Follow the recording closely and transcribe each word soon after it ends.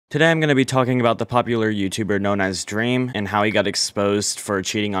Today I'm going to be talking about the popular YouTuber known as Dream and how he got exposed for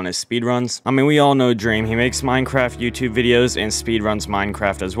cheating on his speedruns. I mean, we all know Dream. He makes Minecraft YouTube videos and speedruns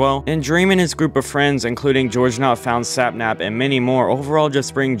Minecraft as well. And Dream and his group of friends, including George Not Found, Sapnap, and many more, overall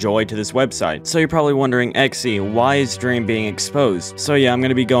just bring joy to this website. So you're probably wondering, Echzy, why is Dream being exposed? So yeah, I'm going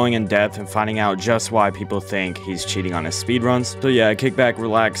to be going in depth and finding out just why people think he's cheating on his speedruns. So yeah, kick back,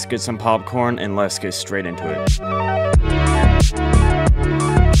 relax, get some popcorn, and let's get straight into it.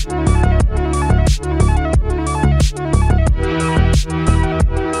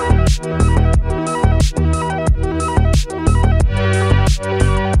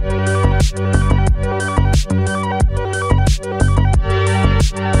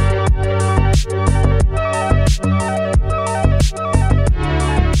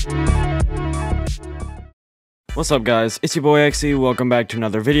 What's up guys, it's your boy Echzy, welcome back to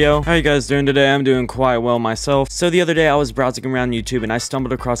another video. How you guys doing today? I'm doing quite well myself. So the other day I was browsing around YouTube and I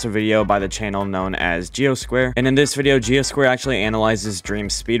stumbled across a video by the channel known as Geosquare. And in this video, Geosquare actually analyzes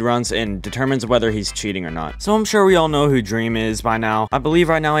Dream's speedruns and determines whether he's cheating or not. So I'm sure we all know who Dream is by now. I believe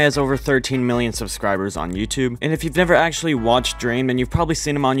right now he has over 13 million subscribers on YouTube. And if you've never actually watched Dream, then you've probably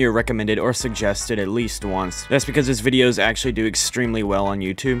seen him on your recommended or suggested at least once. That's because his videos actually do extremely well on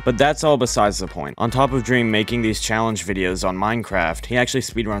YouTube. But that's all besides the point. On top of Dream making these challenge videos on Minecraft, he actually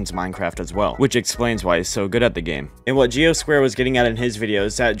speedruns Minecraft as well, which explains why he's so good at the game. And what Geosquare was getting at in his video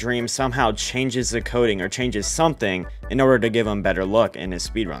is that Dream somehow changes the coding or changes something in order to give him better luck in his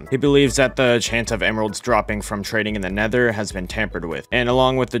speedrun. He believes that the chance of emeralds dropping from trading in the nether has been tampered with, and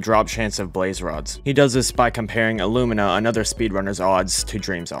along with the drop chance of blaze rods. He does this by comparing Illumina, another speedrunner's odds, to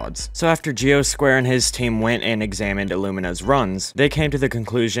Dream's odds. So after Geosquare and his team went and examined Illumina's runs, they came to the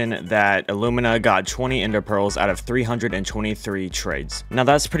conclusion that Illumina got 20 ender pearls out of 323 trades. Now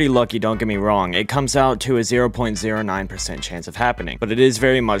that's pretty lucky, don't get me wrong. It comes out to a 0.09% chance of happening, but it is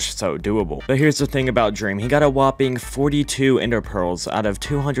very much so doable. But here's the thing about Dream, he got a whopping 42 ender pearls out of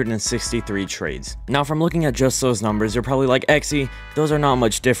 263 trades. Now from looking at just those numbers, you're probably like, Echzy, those are not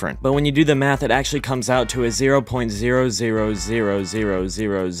much different. But when you do the math, it actually comes out to a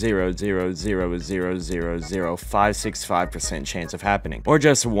 0.0000000000565% chance of happening, or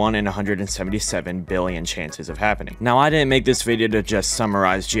just 1 in 177 billion chances of happening. Now I didn't make this video to just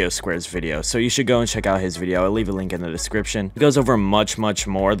summarize Geosquare's video, so you should go and check out his video. I'll leave a link in the description. It goes over much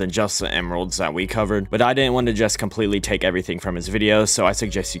more than just the emeralds that we covered, but I didn't want to just completely take everything from his video, so I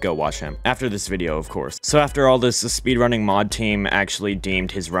suggest you go watch him. After this video, of course. So after all this, the speedrunning mod team actually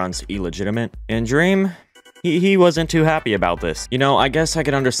deemed his runs illegitimate, and Dream, he wasn't too happy about this. You know, I guess I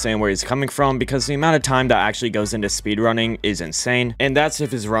can understand where he's coming from because the amount of time that actually goes into speedrunning is insane, and that's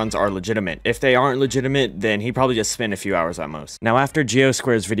if his runs are legitimate. If they aren't legitimate, then he probably just spent a few hours at most. Now after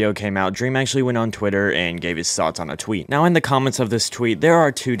Geosquare's video came out, Dream actually went on Twitter and gave his thoughts on a tweet. Now in the comments of this tweet, there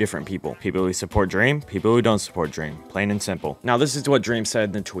are two different people. People who support Dream, people who don't support Dream. Plain and simple. Now this is what Dream said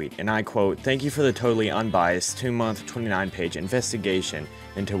in the tweet, and I quote, "Thank you for the totally unbiased 2-month, 29-page investigation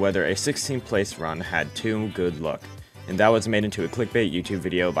into whether a 16th place run had good luck." And that was made into a clickbait YouTube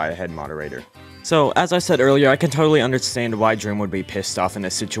video by a head moderator. So, as I said earlier, I can totally understand why Dream would be pissed off in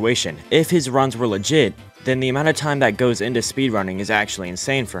this situation. If his runs were legit, then the amount of time that goes into speedrunning is actually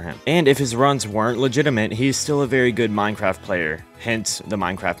insane for him. And if his runs weren't legitimate, he's still a very good Minecraft player, hence the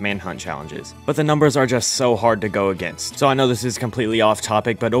Minecraft Manhunt challenges. But the numbers are just so hard to go against. So I know this is completely off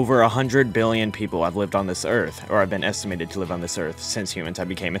topic, but over 100 billion people have lived on this earth, or have been estimated to live on this earth since humans have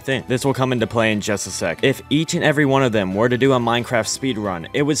became a thing. This will come into play in just a sec. If each and every one of them were to do a Minecraft speedrun,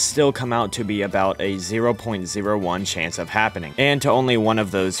 it would still come out to be about a 0.01 chance of happening, and to only one of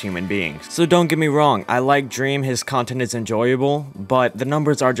those human beings. So don't get me wrong, I like Dream, his content is enjoyable, but the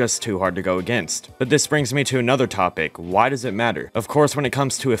numbers are just too hard to go against. But this brings me to another topic. Why does it matter? Of course, when it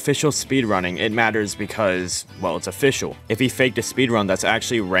comes to official speedrunning, it matters because, well, it's official. If he faked a speedrun that's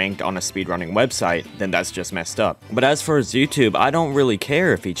actually ranked on a speedrunning website, then that's just messed up. But as for his YouTube, I don't really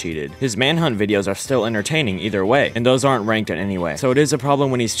care if he cheated. His manhunt videos are still entertaining either way, and those aren't ranked in any way. So it is a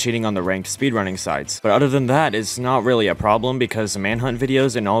problem when he's cheating on the ranked speedrunning sites. But other than that, it's not really a problem because the manhunt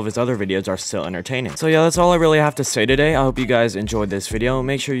videos and all of his other videos are still entertaining. So yeah, that's all I really have to say today. I hope you guys enjoyed this video.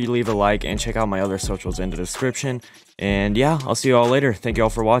 Make sure you leave a like and check out my other socials in the description. And yeah, I'll see you all later. Thank you all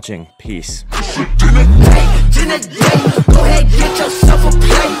for watching. Peace. Go ahead, get yourself a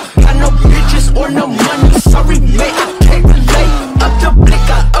plate. Got no bitches or no money.